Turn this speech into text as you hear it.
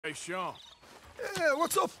Hey, Sean.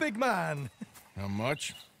 What's up, big man? How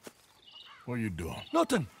much? What are you doing?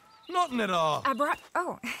 Nothing. Nothing at all. I brought...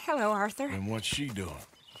 Oh, hello, Arthur. And what's she doing?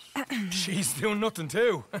 She's doing nothing,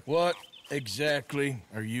 too. What exactly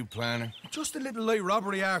are you planning? Just a little light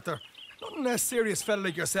robbery, Arthur. Nothing a serious fella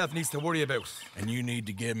like yourself needs to worry about. And you need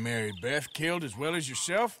to get Mary-Beth killed as well as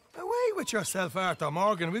yourself? Away with yourself, Arthur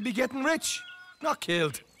Morgan. We'll be getting rich, not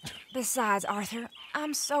killed. Besides, Arthur,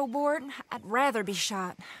 I'm so bored, I'd rather be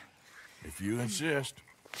shot. If you insist.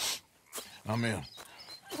 I'm in.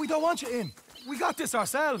 We don't want you in. We got this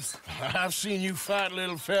ourselves. I've seen you fight,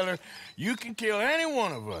 little feller. You can kill any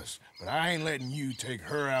one of us, but I ain't letting you take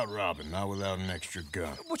her out robbing, not without an extra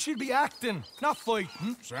gun. But she'll be acting, not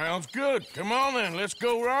fighting. Sounds good. Come on, then. Let's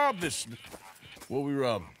go rob this... What we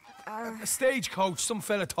robbing? A stagecoach some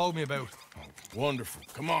fella told me about. Oh, wonderful.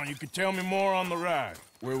 Come on, you can tell me more on the ride.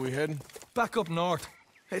 Where are we heading? Back up north.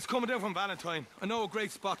 It's coming down from Valentine. I know a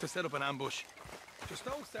great spot to set up an ambush. Just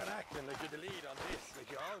don't start acting like you're the lead on this, like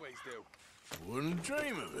you always do. Wouldn't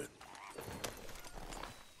dream of it.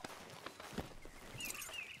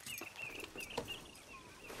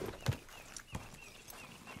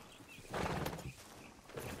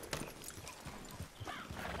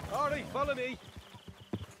 All right, follow me.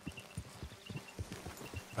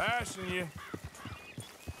 Passing you.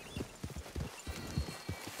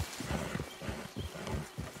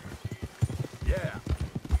 Yeah.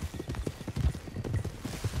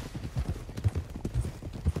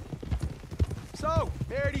 So,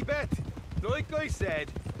 mary-Beth, like I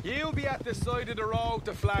said, you'll be at the side of the road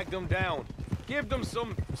to flag them down. Give them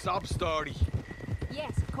some sob story.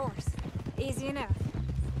 Yes, of course. Easy enough.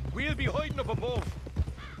 We'll be hiding up above.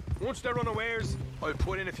 Once they're unawares, I'll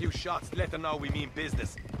put in a few shots to let them know we mean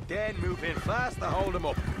business. Then move in fast to hold them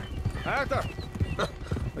up. Arthur,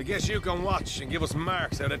 I guess you can watch and give us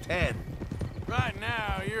marks out of 10. Right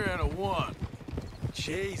now, you're at a 1.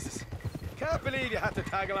 Jesus. Can't believe you had to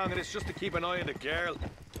tag along to this just to keep an eye on the girl.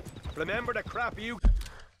 Remember the crap you...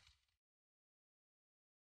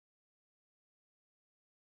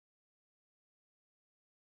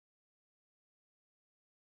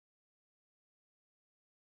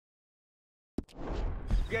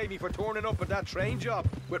 gave me for turning up at that train job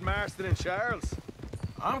with Marston and Charles.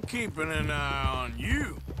 I'm keeping an eye on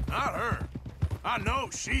you, not her. I know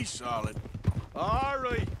she's solid. All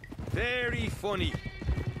right. Very funny.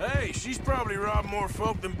 Hey, she's probably robbed more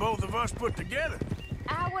folk than both of us put together.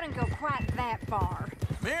 I wouldn't go quite that far.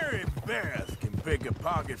 Mary-Beth can pick a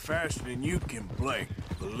pocket faster than you can blink,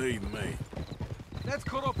 believe me. Let's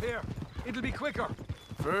cut up here. It'll be quicker.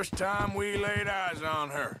 First time we laid eyes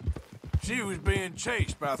on her, she was being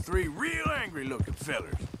chased by 3 real angry-looking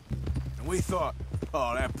fellers. And we thought,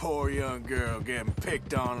 oh, that poor young girl getting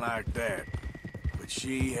picked on like that. But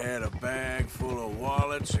she had a bag full of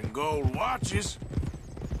wallets and gold watches.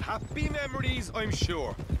 Happy memories, I'm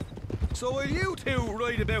sure. So will you two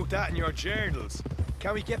write about that in your journals?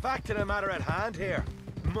 Can we get back to the matter at hand here?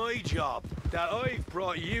 My job, that I've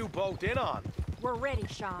brought you both in on. We're ready,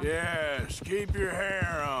 Sean. Yes, keep your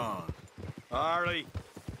hair on. All right.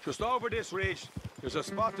 Just over this ridge, there's a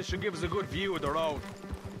spot that should give us a good view of the road.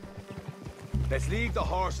 Let's leave the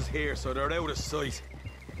horses here so they're out of sight.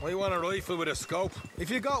 I want a rifle with a scope, if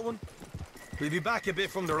you got one. We'll be back a bit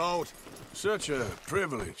from the road. Such a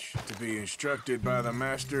privilege to be instructed by the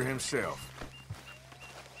master himself.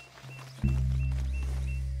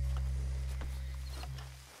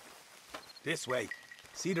 This way.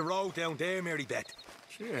 See the road down there, mary-Beth?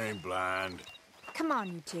 She ain't blind. Come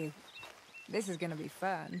on, you two. This is gonna be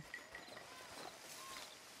fun.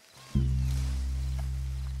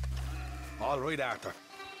 All right, Arthur.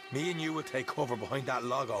 Me and you will take cover behind that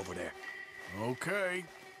log over there. Okay,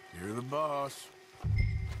 you're the boss.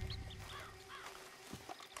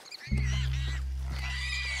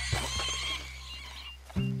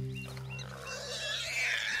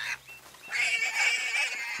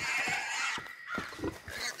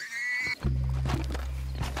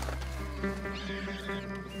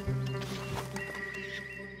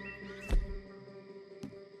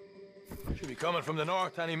 Should be coming from the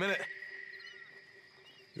north any minute.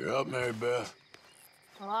 You're up, Mary-Beth.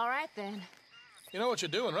 Well, all right then. You know what you're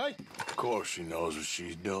doing, right? Of course she knows what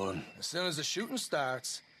she's doing. As soon as the shooting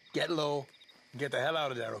starts, get low and get the hell out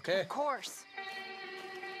of there, okay? Of course.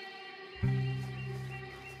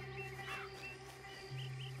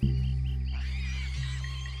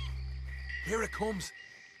 Here it comes.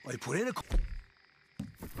 I put in a couple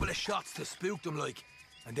of shots to spook them like,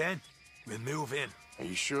 and then we'll move in. Are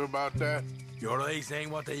you sure about that? Your eyes ain't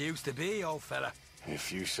what they used to be, old fella.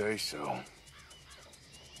 If you say so.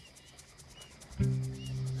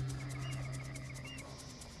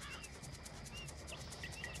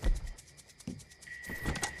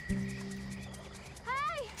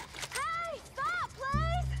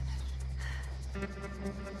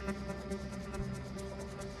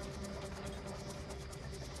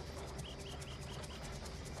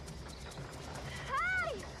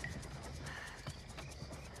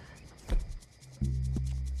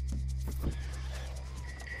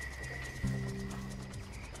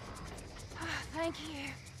 Thank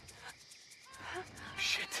you.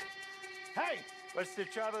 Shit. Hey, what's the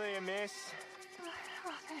trouble here, miss?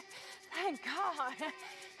 Oh, thank God.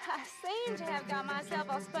 I seem to have got myself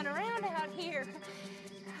all spun around out here.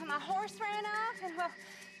 My horse ran off, and well,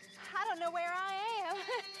 I don't know where I am.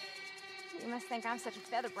 You must think I'm such a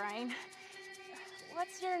featherbrain.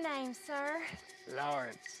 What's your name, sir?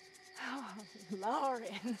 Lawrence. Oh,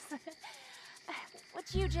 Lawrence. Would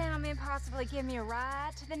you gentlemen possibly give me a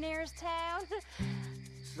ride to the nearest town?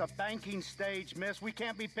 This is a banking stage, miss. We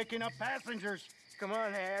can't be picking up passengers. Come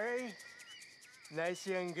on, Harry. Nice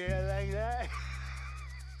young girl like that.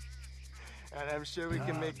 And I'm sure we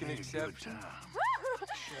can make an exception.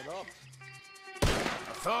 Shut up. I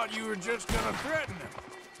thought you were just gonna threaten him.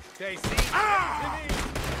 Okay, see? Ah!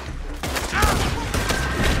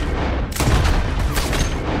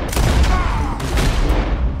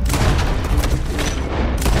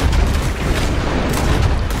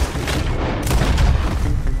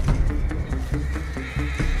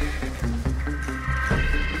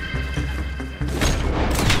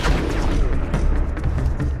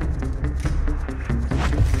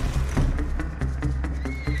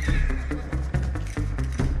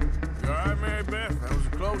 You all right, mary-Beth? That was a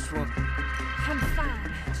close one. I'm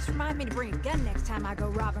fine. Just remind me to bring a gun next time I go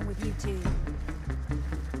robbing with you two.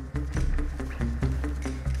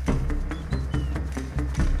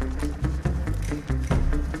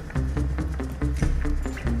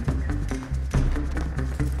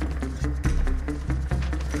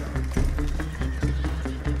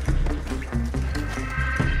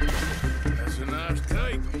 That's a nice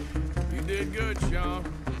take. You did good, Sean.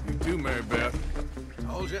 You too, mary-Beth.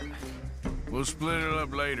 Told you. We'll split it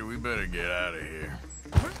up later. We better get out of here.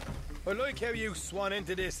 I like how you swan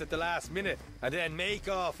into this at the last minute and then make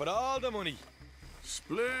off with all the money.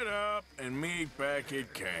 Split up and meet back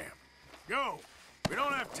at camp. Go! We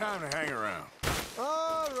don't have time to hang around.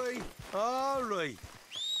 All right, all right.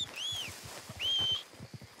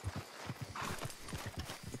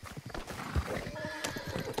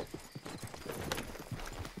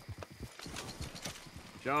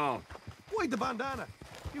 Sean, Why the bandana?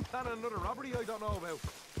 You planning another robbery I don't know about.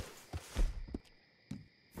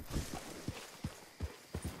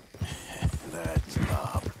 that's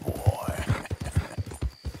my boy.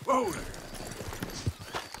 Whoa there.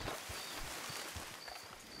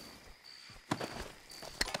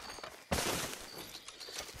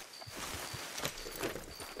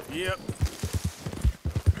 Yep,